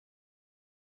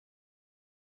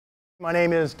My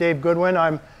name is Dave Goodwin.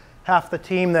 I'm half the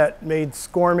team that made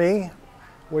Scormi,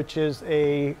 which is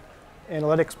a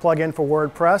analytics plugin for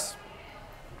WordPress.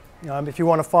 If you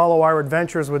want to follow our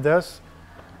adventures with this,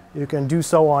 you can do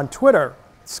so on Twitter.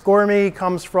 Scormi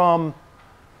comes from,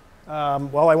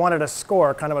 well, I wanted a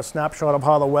score, kind of a snapshot of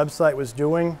how the website was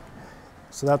doing.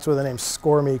 So that's where the name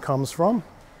Scormi comes from.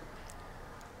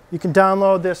 You can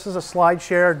download this as a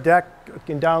SlideShare deck. You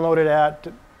can download it at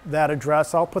that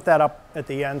address. I'll put that up at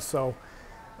the end so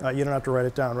you don't have to write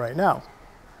it down right now.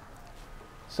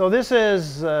 So this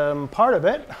is part of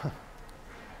it.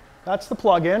 That's the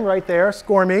plugin right there,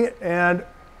 Scormi. And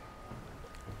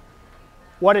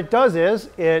what it does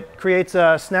is it creates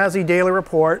a snazzy daily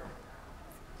report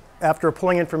after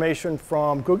pulling information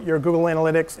from your Google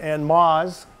Analytics and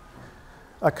Moz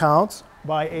accounts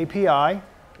by API.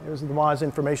 There's the Moz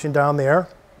information down there.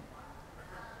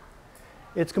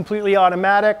 It's completely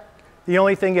automatic. The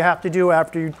only thing you have to do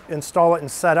after you install it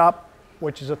and set up,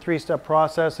 which is a three-step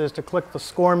process, is to click the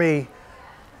Scormi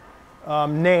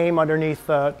name underneath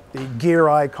the gear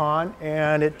icon,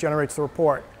 and it generates the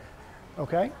report.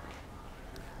 Okay?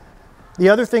 The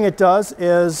other thing it does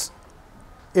is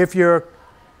if you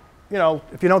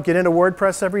don't get into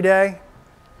WordPress every day,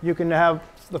 you can have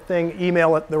the thing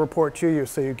email the report to you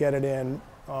so you get it in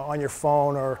on your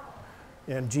phone or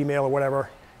in Gmail or whatever.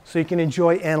 So you can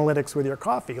enjoy analytics with your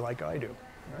coffee like I do.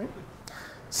 Right?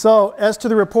 So as to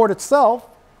the report itself,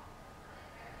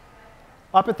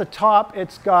 up at the top,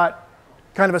 it's got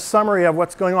kind of a summary of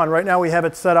what's going on. Right now we have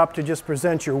it set up to just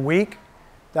present your week.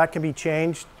 That can be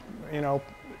changed,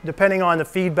 depending on the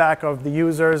feedback of the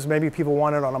users. Maybe people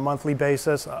want it on a monthly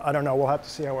basis. I don't know. We'll have to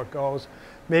see how it goes.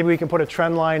 Maybe we can put a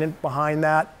trend line in behind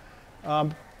that.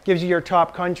 Gives you your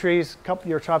top countries,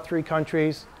 your top 3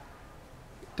 countries.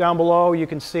 Down below, you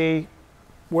can see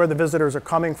where the visitors are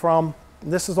coming from.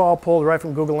 This is all pulled right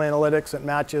from Google Analytics. It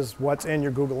matches what's in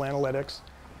your Google Analytics.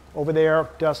 Over there,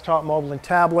 desktop, mobile, and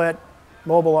tablet.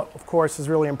 Mobile, of course, is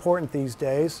really important these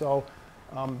days. So,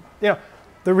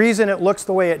 the reason it looks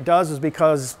the way it does is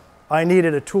because I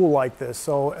needed a tool like this.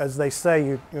 So, as they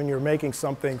say, when you're making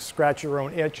something, scratch your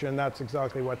own itch, and that's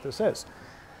exactly what this is.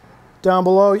 Down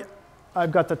below,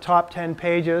 I've got the top 10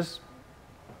 pages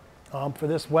for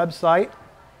this website.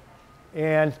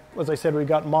 And as I said, we've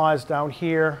got Moz down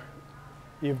here.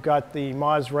 You've got the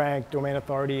Moz rank, domain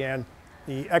authority, and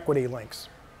the equity links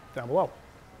down below.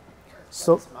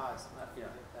 So, what is Moz?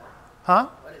 Huh?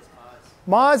 What is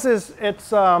Moz? Moz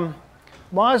is,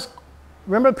 Moz,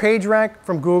 remember PageRank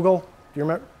from Google? Do you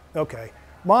remember? Okay.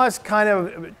 Moz kind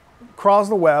of crawls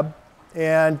the web,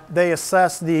 and they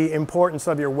assess the importance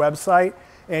of your website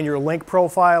and your link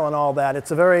profile and all that.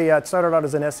 It's a very, it started out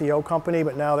as an SEO company,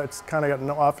 but now it's kind of gotten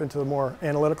off into the more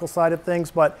analytical side of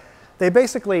things. But they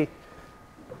basically,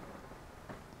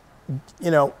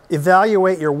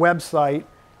 evaluate your website.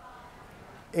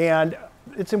 And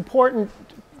it's important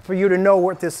for you to know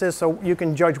what this is so you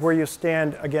can judge where you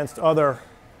stand against other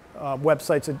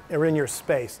websites that are in your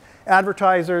space.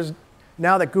 Advertisers,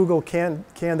 now that Google canned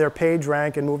their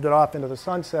PageRank and moved it off into the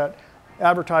sunset,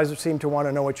 advertisers seem to want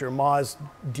to know what your Moz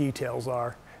details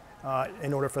are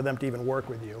in order for them to even work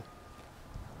with you.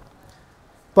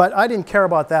 But I didn't care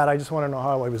about that. I just want to know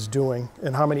how I was doing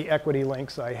and how many equity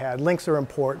links I had. Links are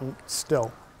important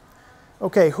still.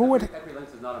 Okay, who would... Equity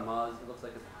links is not a Moz. It looks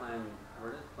like it's plan,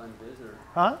 where it is, plan biz or...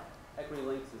 Huh? Equity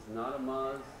links is not a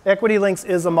Moz. Equity links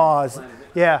is a Moz.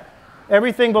 Yeah.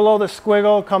 Everything below the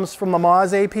squiggle comes from the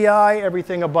Moz API.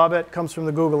 Everything above it comes from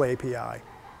the Google API.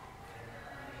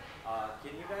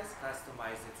 Can you guys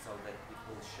customize it so that it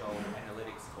will show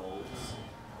analytics goals?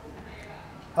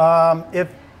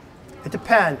 It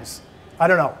depends. I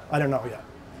don't know. I don't know yet.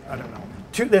 I don't know.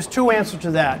 There's 2 answers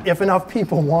to that. If enough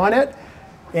people want it,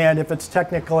 and if it's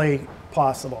technically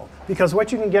possible. Because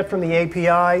what you can get from the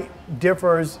API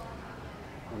differs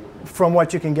from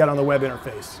what you can get on the web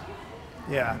interface.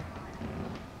 Yeah.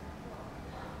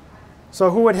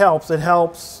 So who it helps? It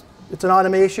helps. It's an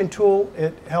automation tool.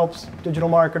 It helps digital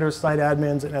marketers, site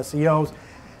admins, and SEOs.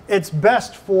 It's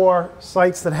best for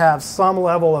sites that have some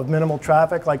level of minimal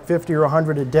traffic, like 50 or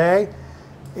 100 a day.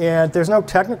 And there's no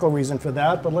technical reason for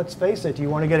that, but let's face it, do you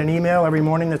want to get an email every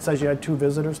morning that says you had 2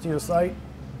 visitors to your site?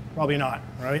 Probably not,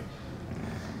 right?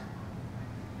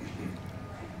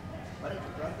 Why did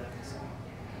you write that?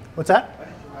 What's that? Why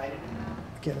did you write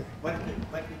it? Why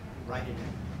did you write it?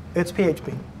 It's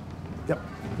PHP. Yep.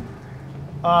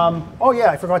 Oh yeah,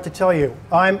 I forgot to tell you.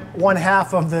 I'm one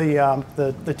half of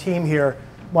the team here.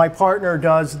 My partner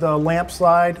does the LAMP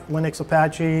side, Linux,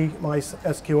 Apache,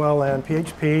 MySQL, and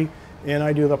PHP, and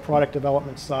I do the product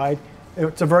development side.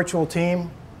 It's a virtual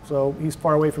team. So he's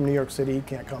far away from New York City. He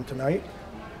can't come tonight.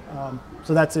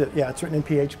 So that's it. Yeah, it's written in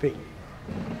PHP.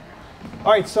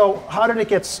 All right, so how did it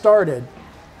get started?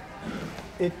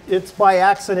 It's by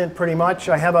accident, pretty much.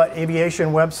 I have an aviation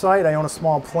website. I own a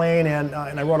small plane, and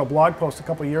I wrote a blog post a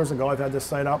couple years ago. I've had this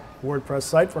site up, WordPress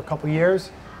site, for a couple years.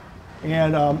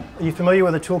 And are you familiar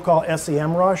with a tool called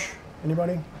SEMrush?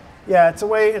 Anybody? Yeah, it's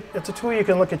a tool you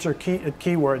can look at your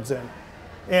keywords in.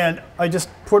 And I just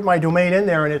put my domain in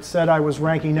there, and it said I was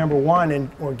ranking #1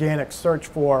 in organic search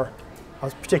for a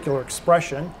particular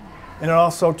expression. And it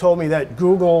also told me that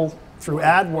Google, through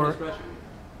AdWords,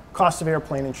 cost of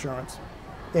airplane insurance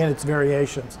and its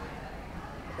variations.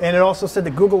 And it also said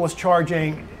that Google was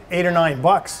charging $8 or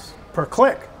 $9 per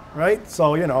click, right?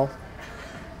 So, you know,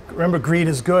 remember, greed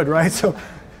is good, right? So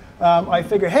I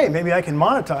figured, hey, maybe I can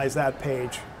monetize that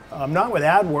page. Not with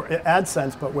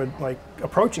AdSense, but with like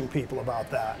approaching people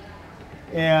about that.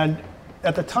 And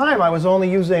at the time, I was only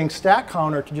using Stat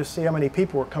Counter to just see how many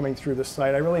people were coming through the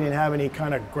site. I really didn't have any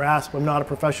kind of grasp. I'm not a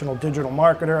professional digital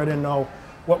marketer. I didn't know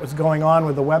what was going on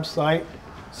with the website.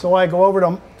 So I go over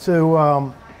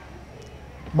to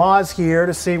Moz here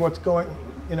to see what's going,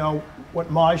 you know, what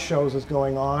Moz shows is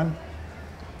going on.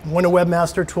 Went to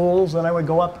Webmaster Tools, and I would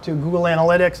go up to Google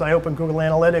Analytics. I open Google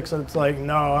Analytics, and it's like,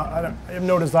 no, I have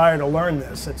no desire to learn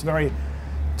this. It's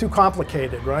too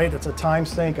complicated, right? It's a time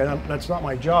sink, and that's not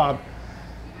my job.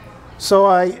 So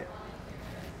I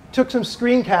took some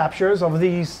screen captures of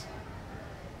these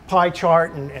pie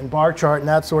chart and bar chart and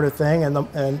that sort of thing,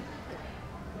 and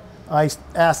I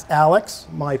asked Alex,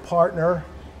 my partner,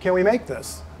 can we make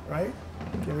this, right?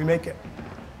 Can we make it?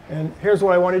 And here's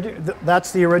what I want to do.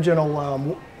 That's the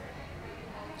original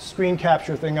screen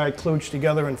capture thing I kludged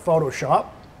together in Photoshop.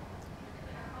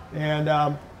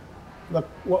 And look,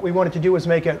 what we wanted to do was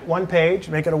make it one page,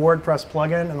 make it a WordPress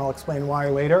plugin, and I'll explain why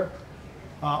later.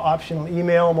 Optional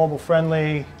email, mobile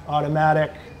friendly,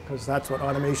 automatic, because that's what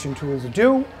automation tools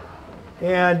do.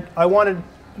 And I wanted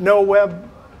no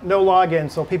login,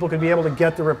 so people could be able to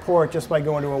get the report just by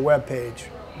going to a web page,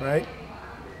 right?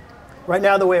 Right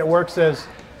now, the way it works is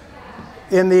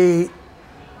in the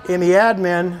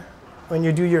admin, when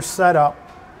you do your setup,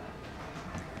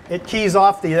 it keys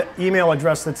off the email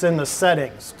address that's in the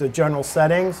settings, the general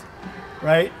settings,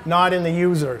 right? Not in the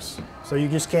users. So you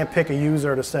just can't pick a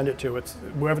user to send it to. It's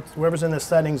whoever's in the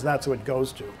settings, that's who it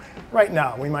goes to. Right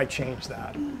now, we might change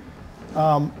that.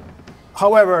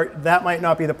 However, that might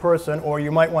not be the person, or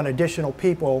you might want additional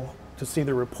people to see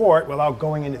the report without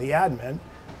going into the admin.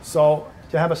 So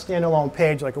to have a standalone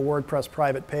page, like a WordPress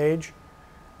private page,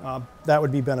 that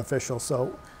would be beneficial.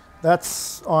 So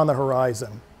that's on the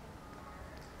horizon.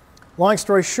 Long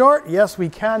story short, yes, we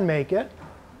can make it.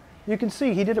 You can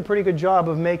see he did a pretty good job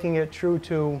of making it true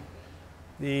to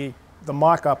the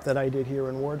mock-up that I did here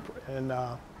in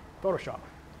Photoshop. All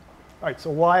right, so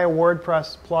why a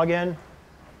WordPress plugin?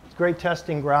 It's a great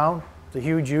testing ground. It's a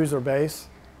huge user base.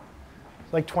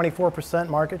 It's like 24%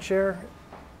 market share.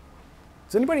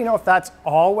 Does anybody know if that's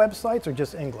all websites or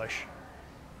just English?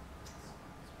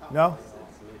 No?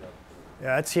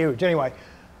 Yeah, it's huge. Anyway,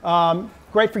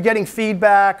 great for getting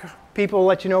feedback. People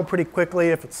let you know pretty quickly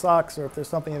if it sucks or if there's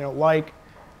something you don't like.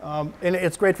 And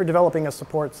it's great for developing a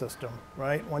support system,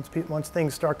 right? Once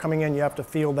things start coming in, you have to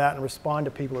field that and respond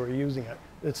to people who are using it.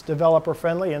 It's developer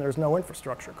friendly, and there's no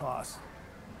infrastructure costs.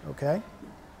 Okay?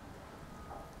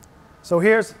 So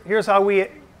here's how we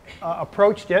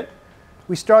approached it.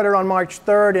 We started on March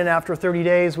 3rd, and after 30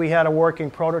 days, we had a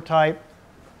working prototype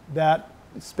that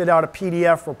spit out a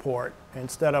PDF report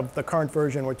instead of the current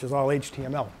version, which is all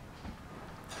HTML.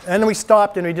 And then we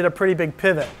stopped, and we did a pretty big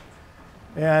pivot.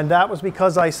 And that was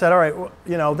because I said, all right, well,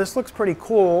 you know, this looks pretty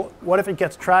cool. What if it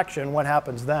gets traction? What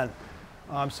happens then?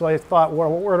 So I thought, well,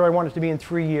 where do I want it to be in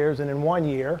 3 years and in 1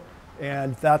 year?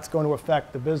 And that's going to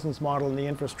affect the business model and the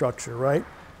infrastructure, right?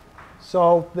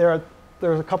 So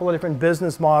there's a couple of different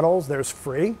business models. There's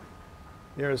free.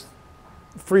 There's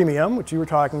freemium, which you were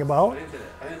talking about.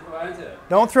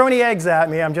 Don't throw any eggs at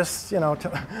me. I'm just, you know.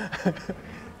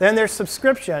 Then there's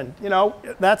subscription. You know,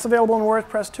 that's available in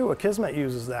WordPress too. Akismet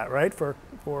uses that, right, for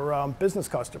business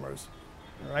customers,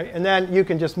 right? And then you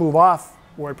can just move off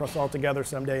WordPress altogether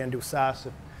someday and do SaaS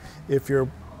if you're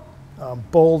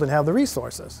bold and have the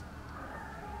resources.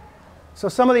 So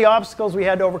some of the obstacles we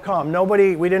had to overcome.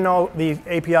 We didn't know the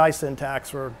API syntax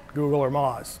for Google or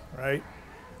Moz, right?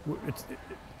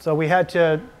 So we had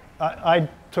to, I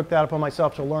took that upon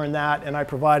myself to learn that, and I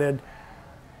provided,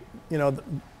 you know,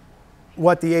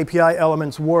 what the API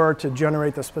elements were to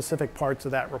generate the specific parts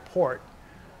of that report.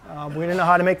 We didn't know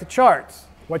how to make the charts.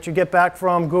 What you get back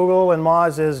from Google and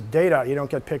Moz is data. You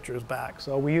don't get pictures back.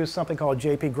 So we use something called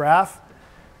JP Graph.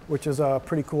 which is a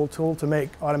pretty cool tool to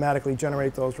automatically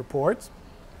generate those reports.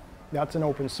 That's an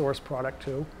open source product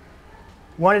too.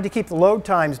 Wanted to keep the load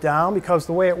times down because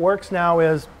the way it works now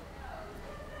is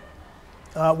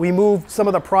we move some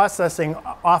of the processing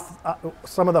off,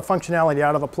 some of the functionality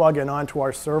out of the plugin onto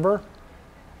our server.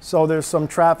 So there's some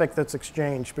traffic that's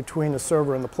exchanged between the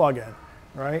server and the plugin,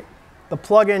 right? The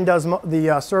plugin does,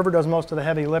 the server does most of the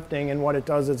heavy lifting, and what it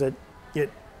does is it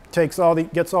gets all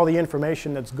the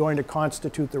information that's going to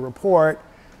constitute the report.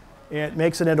 It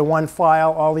makes it into one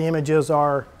file. All the images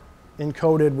are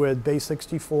encoded with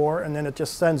base64, and then it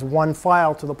just sends one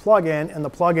file to the plugin, and the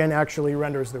plugin actually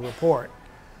renders the report.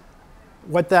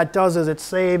 What that does is it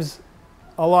saves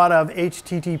a lot of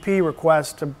HTTP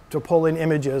requests to pull in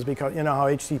images, because you know how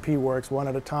HTTP works, one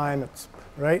at a time,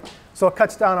 right? So it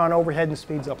cuts down on overhead and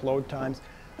speeds up load times.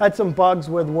 Had some bugs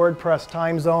with WordPress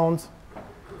time zones.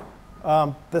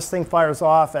 This thing fires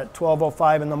off at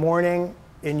 12:05 in the morning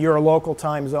in your local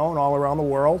time zone all around the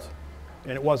world,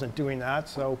 and it wasn't doing that,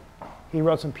 so he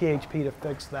wrote some PHP to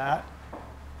fix that.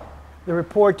 The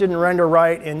report didn't render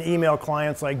right in email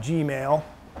clients like Gmail.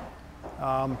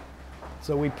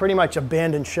 So we pretty much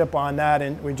abandoned ship on that,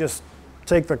 and we just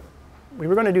we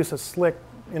were going to do some slick,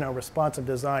 responsive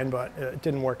design, but it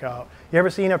didn't work out. You ever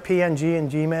seen a PNG in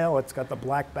Gmail? It's got the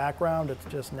black background. It's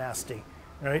just nasty,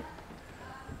 right?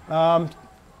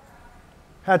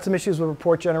 Had some issues with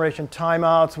report generation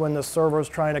timeouts when the server was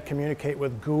trying to communicate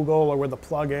with Google or with the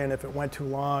plugin. If it went too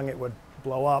long, it would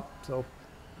blow up. So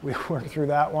we worked through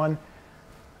that one.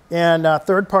 And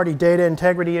third-party data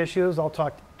integrity issues. I'll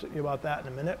talk to you about that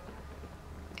in a minute.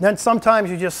 Then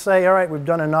sometimes you just say, all right, we've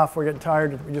done enough. We're getting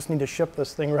tired. We just need to ship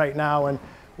this thing right now. And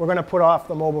we're going to put off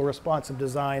the mobile responsive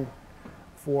design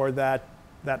for that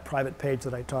private page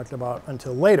that I talked about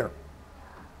until later.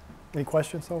 Any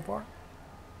questions so far?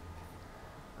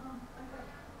 I've got a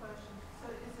question. So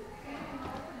is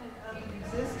it an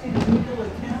existing Google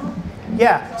account?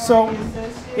 Yeah, so,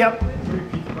 yep.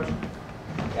 Repeat the question.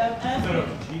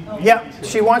 Yep,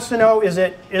 she wants to know, is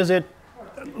it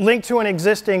linked to an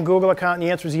existing Google account? And the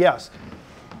answer is yes.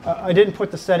 I didn't put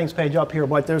the settings page up here,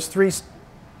 but there's three,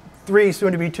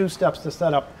 soon to be 2 steps to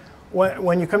set up.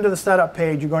 When you come to the setup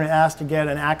page, you're going to ask to get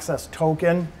an access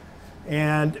token.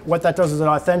 And what that does is it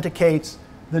authenticates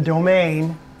the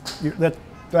domain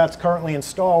that's currently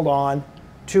installed on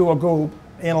to a Google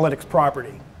Analytics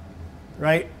property,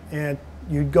 right? And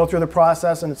you go through the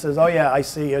process, and it says, oh yeah, I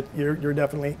see it. You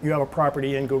have a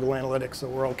property in Google Analytics, so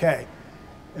we're okay.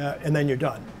 And then you're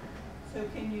done. So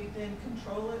can you then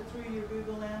control it through your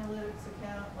Google Analytics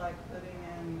account, like putting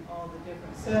in all the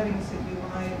different settings that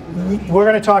you like? We're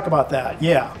going to talk about that,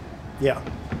 yeah.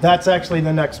 That's actually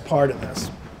the next part of this.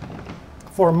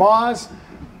 For Moz,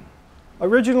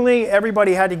 originally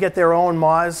everybody had to get their own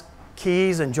Moz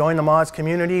keys and join the Moz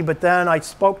community, but then I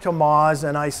spoke to Moz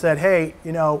and I said, hey,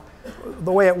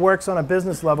 the way it works on a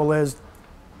business level is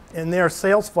in their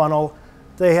sales funnel,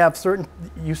 they have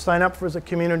you sign up as a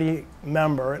community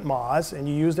member at Moz and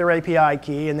you use their API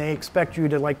key, and they expect you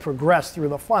to progress through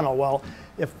the funnel. Well,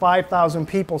 if 5,000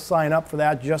 people sign up for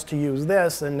that just to use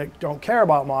this and they don't care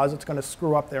about Moz, it's going to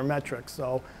screw up their metrics.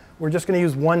 So we're just going to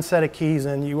use one set of keys,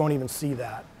 and you won't even see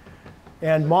that.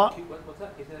 And what's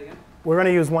that? Can you say that again? We're going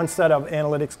to use one set of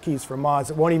analytics keys for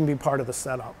Moz. It won't even be part of the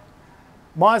setup.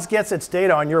 Moz gets its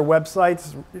data on your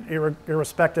websites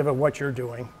irrespective of what you're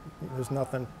doing. There's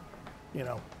nothing, you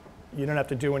don't have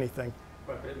to do anything.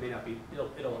 Right, but it may not be,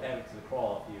 it'll add it to the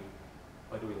crawl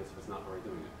by doing this if it's not already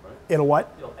doing it, right? It'll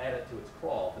what? It'll add it to its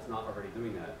crawl if it's not already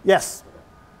doing that. Yes. Okay.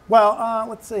 Well,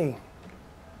 let's see.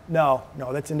 No,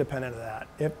 that's independent of that.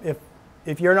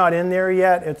 If you're not in there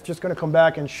yet, it's just going to come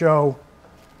back and show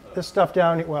this stuff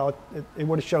down. Well, it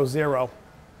would show 0.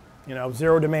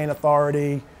 0 domain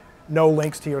authority, no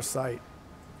links to your site.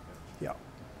 Yeah.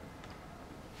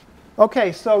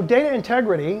 Okay, so data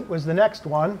integrity was the next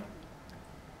one.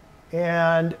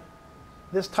 And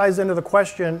this ties into the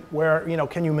question where,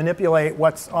 can you manipulate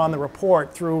what's on the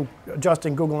report through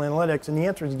adjusting Google Analytics? And the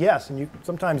answer is yes, and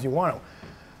sometimes you want to.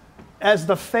 As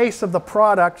the face of the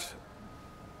product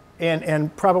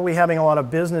and probably having a lot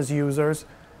of business users,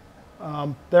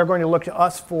 they're going to look to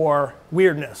us for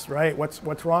weirdness, right?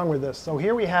 What's wrong with this? So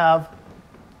here we have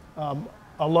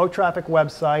a low traffic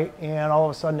website, and all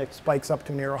of a sudden it spikes up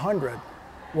to near 100.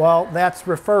 Well, that's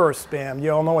referrer spam.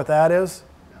 You all know what that is?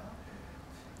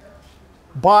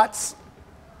 Bots,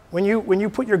 when you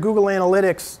put your Google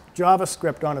Analytics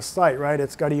JavaScript on a site, right,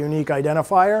 it's got a unique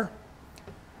identifier.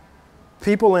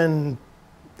 People in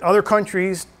other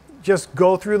countries just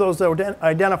go through those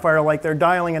identifiers like they're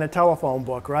dialing in a telephone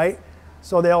book, right?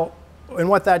 So they'll and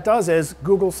what that does is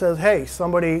Google says, hey,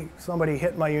 somebody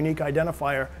hit my unique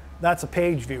identifier. That's a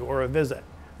page view or a visit.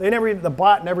 The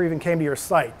bot never even came to your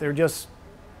site. They're just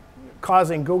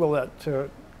causing Google to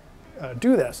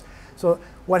do this. So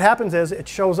what happens is it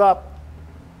shows up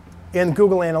in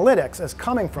Google Analytics as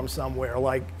coming from somewhere,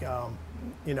 like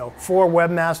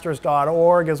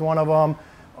forwebmasters.org is one of them.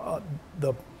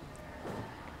 The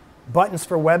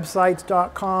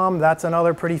buttonsforwebsites.com, that's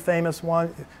another pretty famous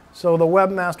one. So the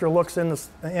webmaster looks in the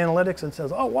analytics and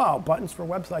says, oh, wow, buttons for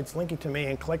websites linking to me,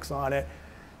 and clicks on it.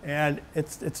 And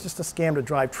it's just a scam to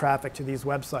drive traffic to these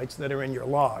websites that are in your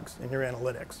logs, in your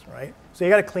analytics, right? So you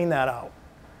got to clean that out.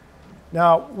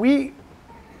 Now, we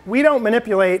don't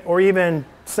manipulate or even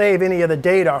save any of the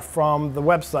data from the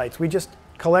websites. We just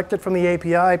collect it from the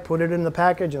API, put it in the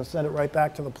package, and send it right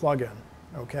back to the plugin,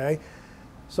 okay?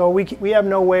 So we have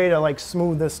no way to like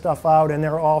smooth this stuff out, and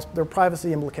there are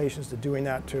privacy implications to doing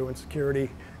that too, and security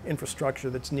infrastructure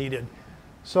that's needed.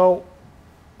 So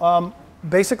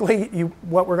basically,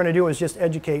 what we're going to do is just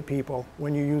educate people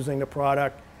when you're using the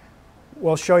product.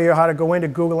 We'll show you how to go into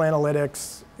Google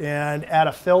Analytics and add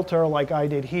a filter like I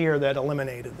did here that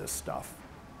eliminated this stuff.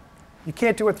 You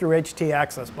can't do it through HT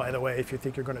access, by the way. If you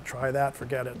think you're going to try that,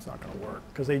 forget it. It's not going to work,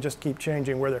 because they just keep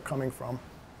changing where they're coming from.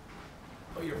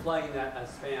 But you're flagging that as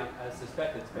spam, as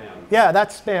suspected spam. Yeah,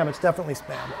 that's spam. It's definitely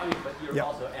spam. I mean, but you're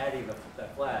also adding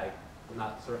that flag,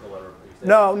 not circle or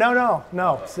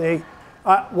No. See,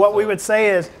 what we would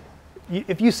say is,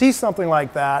 if you see something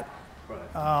like that,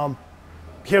 right.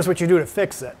 Here's what you do to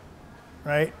fix it,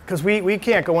 right? Because we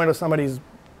can't go into somebody's,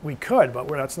 we could, but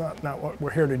that's not what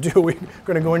we're here to do. We're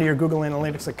going to go into your Google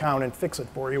Analytics account and fix it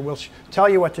for you. We'll tell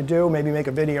you what to do, maybe make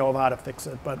a video of how to fix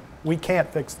it, but we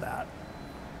can't fix that.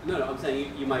 No, I'm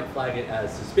saying you might flag it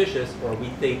as suspicious, or we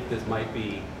think this might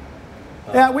be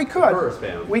yeah, we could.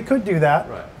 spam. We could do that.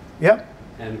 Right. Yep.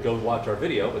 And go watch our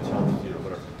video, which helps,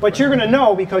 whatever. But you're going to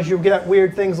know, because you get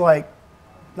weird things like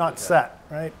not set,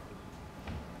 right?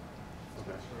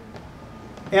 Okay.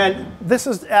 And this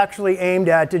is actually aimed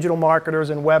at digital marketers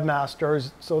and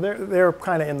webmasters, so they're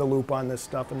kind of in the loop on this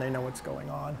stuff, and they know what's going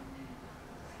on.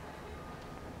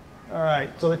 All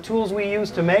right, so the tools we use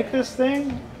to make this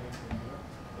thing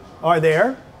are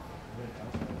there.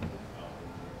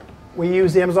 We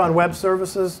use Amazon Web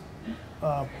Services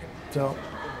to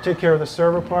take care of the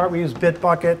server part. We use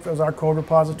Bitbucket as our code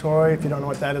repository. If you don't know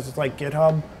what that is, it's like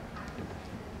GitHub.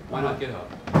 Why not GitHub?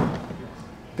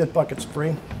 Bitbucket's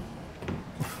free.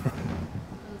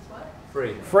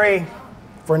 Free. Free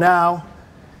for now.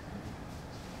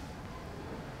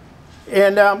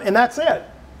 And that's it.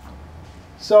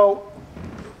 So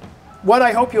what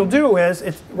I hope you'll do is,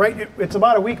 it's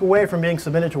about a week away from being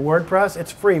submitted to WordPress.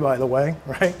 It's free, by the way,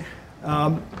 right?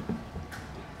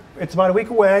 It's about a week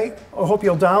away. I hope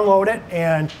you'll download it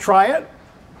and try it.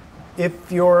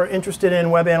 If you're interested in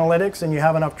web analytics and you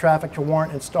have enough traffic to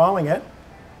warrant installing it.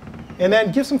 And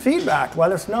then give some feedback.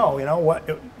 Let us know,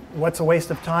 what's a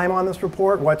waste of time on this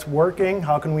report, what's working,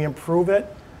 how can we improve it,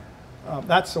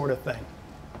 that sort of thing.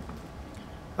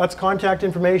 That's contact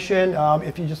information.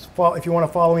 If you want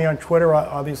to follow me on Twitter,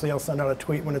 obviously I'll send out a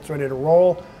tweet when it's ready to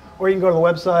roll. Or you can go to the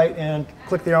website and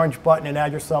click the orange button and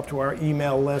add yourself to our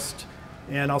email list.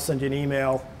 And I'll send you an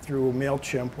email through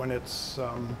MailChimp when it's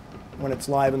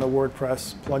live in the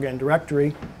WordPress plugin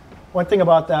directory. One thing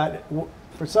about that,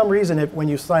 for some reason, when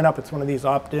you sign up, it's one of these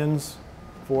opt-ins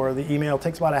for the email. It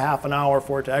takes about a half an hour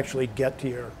for it to actually get to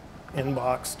your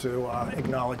inbox to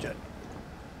acknowledge it.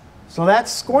 So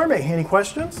that's Scormi. Any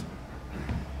questions?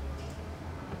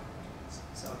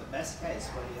 So the best case,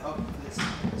 what do you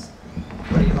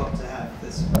hope to have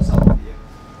this result for you?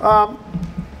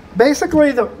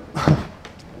 Basically,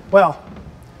 well,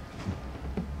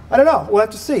 I don't know. We'll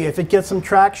have to see. If it gets some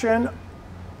traction,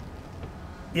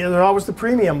 there's always the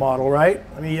premium model, right?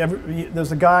 I mean,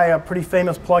 there's a pretty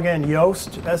famous plugin,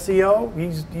 Yoast SEO.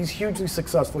 He's hugely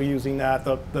successful using that.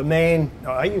 The main,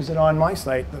 I use it on my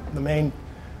site. The main.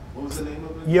 What was the name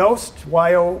of it? Yoast,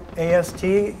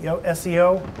 Y-O-A-S-T,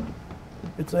 SEO.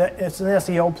 It's an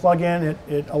SEO plugin.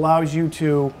 It allows you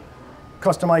to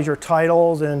customize your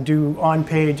titles and do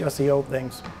on-page SEO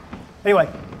things. Anyway,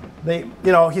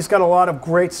 he's got a lot of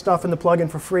great stuff in the plugin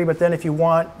for free, but then if you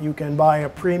want, you can buy a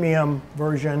premium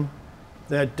version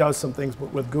that does some things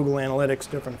with Google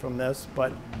Analytics different from this,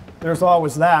 but there's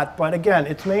always that. But again,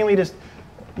 it's mainly the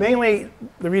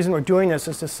reason we're doing this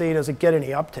is to see, does it get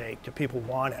any uptake? Do people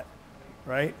want it,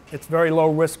 right? It's a very low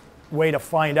risk way to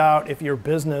find out if your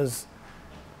business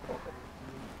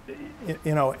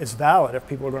is valid, if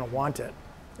people are going to want it.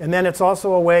 And then it's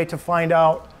also a way to find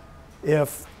out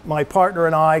if my partner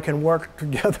and I can work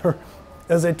together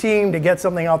as a team to get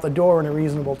something out the door in a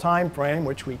reasonable time frame,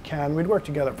 which we can. We'd worked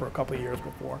together for a couple of years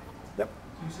before. Yep.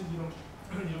 You said you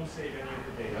don't save any of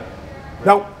the data. Right?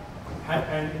 No.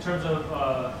 And in terms of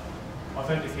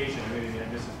authentication, maybe I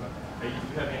missed this, but do you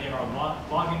have any of our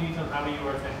login details? How are you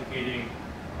authenticating?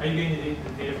 How are you getting the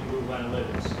data from Google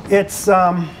Analytics? It's,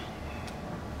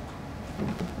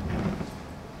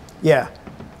 yeah.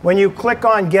 When you click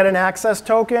on Get an Access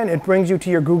Token, it brings you to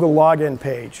your Google login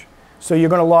page. So you're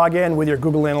going to log in with your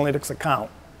Google Analytics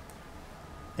account.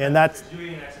 And that's... So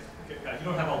you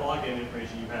don't have a login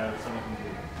information, you have something from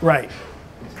Google. Right.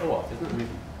 It's OAuth, isn't it?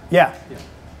 Yeah.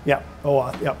 Yeah.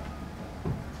 OAuth, yep.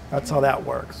 That's how that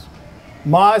works.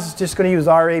 Moz is just going to use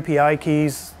our API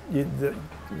keys. You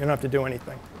don't have to do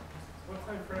anything. What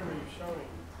time frame are you showing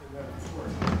in that report?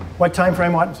 What time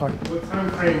frame? What? I'm sorry. What time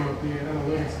frame of the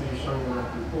analytics are you showing in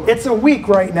that report? It's a week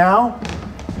right now,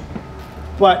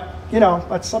 but you know,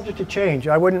 that's subject to change.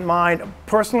 I wouldn't mind.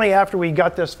 Personally, after we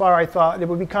got this far, I thought it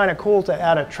would be kind of cool to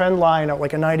add a trend line,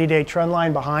 like a 90-day trend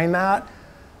line behind that.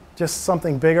 Just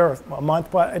something bigger, a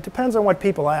month, but it depends on what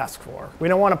people ask for. We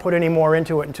don't want to put any more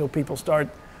into it until people start,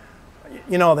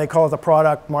 you know, they call it the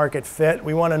product market fit.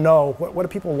 We want to know what do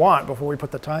people want before we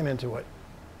put the time into it.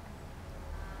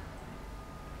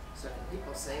 So can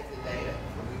people save the data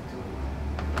from week to week?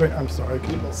 Good, I'm sorry.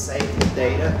 People save the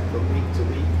data from week to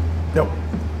week? No.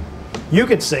 You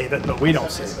could save it, but we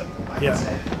don't save it. I can Yeah.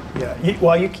 save it. Yeah.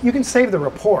 Well, you can save the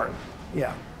report.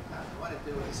 Yeah. I want to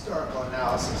do a historical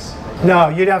analysis. No,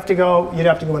 you'd have to go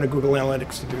into Google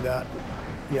Analytics to do that.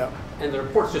 Yeah. And the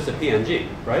report's just a PNG,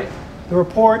 right? The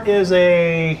report is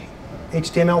a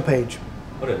HTML page.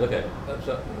 Look at it.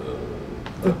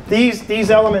 These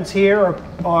elements here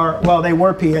are well, they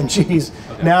were PNGs.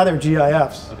 Okay. Now they're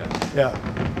GIFs. Okay. Yeah.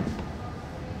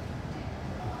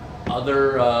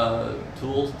 Other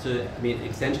tools to, I mean,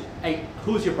 extension. Hey,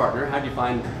 who's your partner? How do you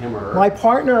find him or her? My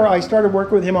partner, I started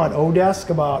working with him on Odesk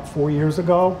about 4 years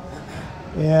ago,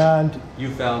 and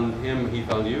You found him, he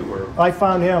found you, or? I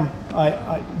found him.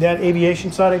 That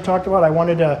aviation site I talked about, I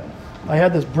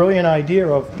had this brilliant idea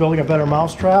of building a better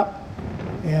mousetrap,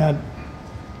 and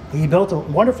he built a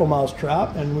wonderful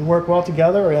mousetrap, and we worked well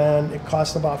together, and it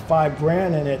cost about $5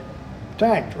 grand, and it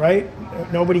tanked, right?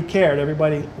 Nobody cared.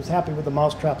 Everybody was happy with the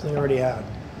mousetraps they already had.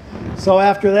 So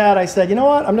after that, I said, you know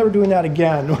what? I'm never doing that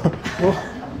again.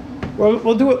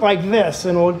 We'll do it like this,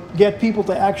 and we'll get people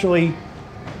to actually,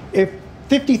 if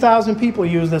 50,000 people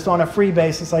use this on a free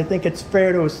basis, I think it's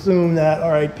fair to assume that,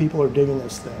 all right, people are digging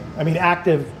this thing. I mean,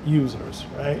 active users,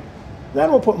 right?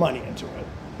 Then we'll put money into it,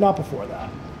 not before that.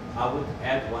 I would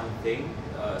add one thing.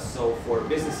 So for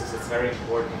businesses, it's very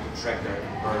important to track their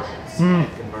conversions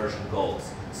and conversion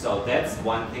goals. So that's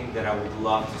one thing that I would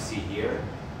love to see here.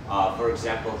 For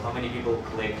example, how many people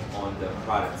click on the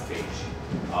products page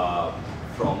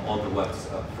from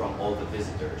all the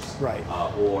visitors, Right.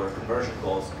 Or conversion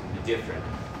goals can be different.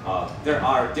 There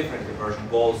are different conversion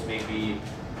goals. Maybe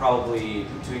probably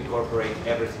to incorporate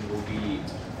everything will be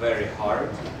very hard,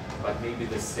 but maybe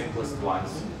the simplest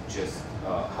ones, just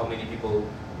how many people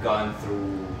gone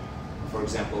through, for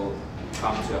example,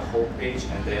 come to a home page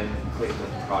and then click on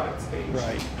the products page.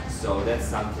 Right. So that's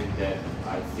something that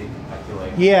I feel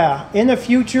like. Yeah, in the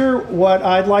future, what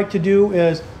I'd like to do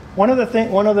is, one of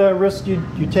the risks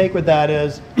you take with that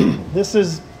is, this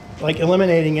is like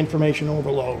eliminating information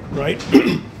overload, right?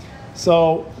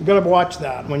 So you've got to watch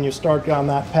that when you start down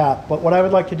that path. But what I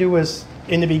would like to do is,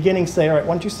 in the beginning, say, all right,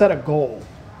 once you set a goal,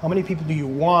 how many people do you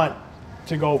want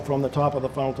to go from the top of the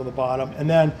funnel to the bottom? And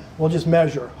then we'll just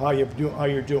measure how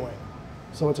you're doing.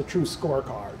 So it's a true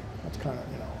scorecard. That's kind of,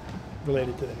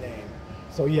 related to the name.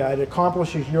 So yeah, it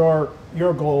accomplishes your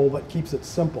goal, but keeps it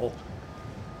simple.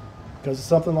 Because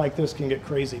something like this can get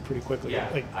crazy pretty quickly. Yeah,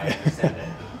 I understand that.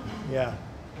 Yeah.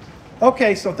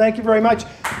 Okay, so thank you very much.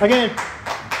 Again.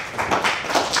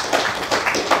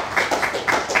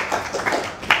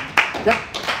 Yep.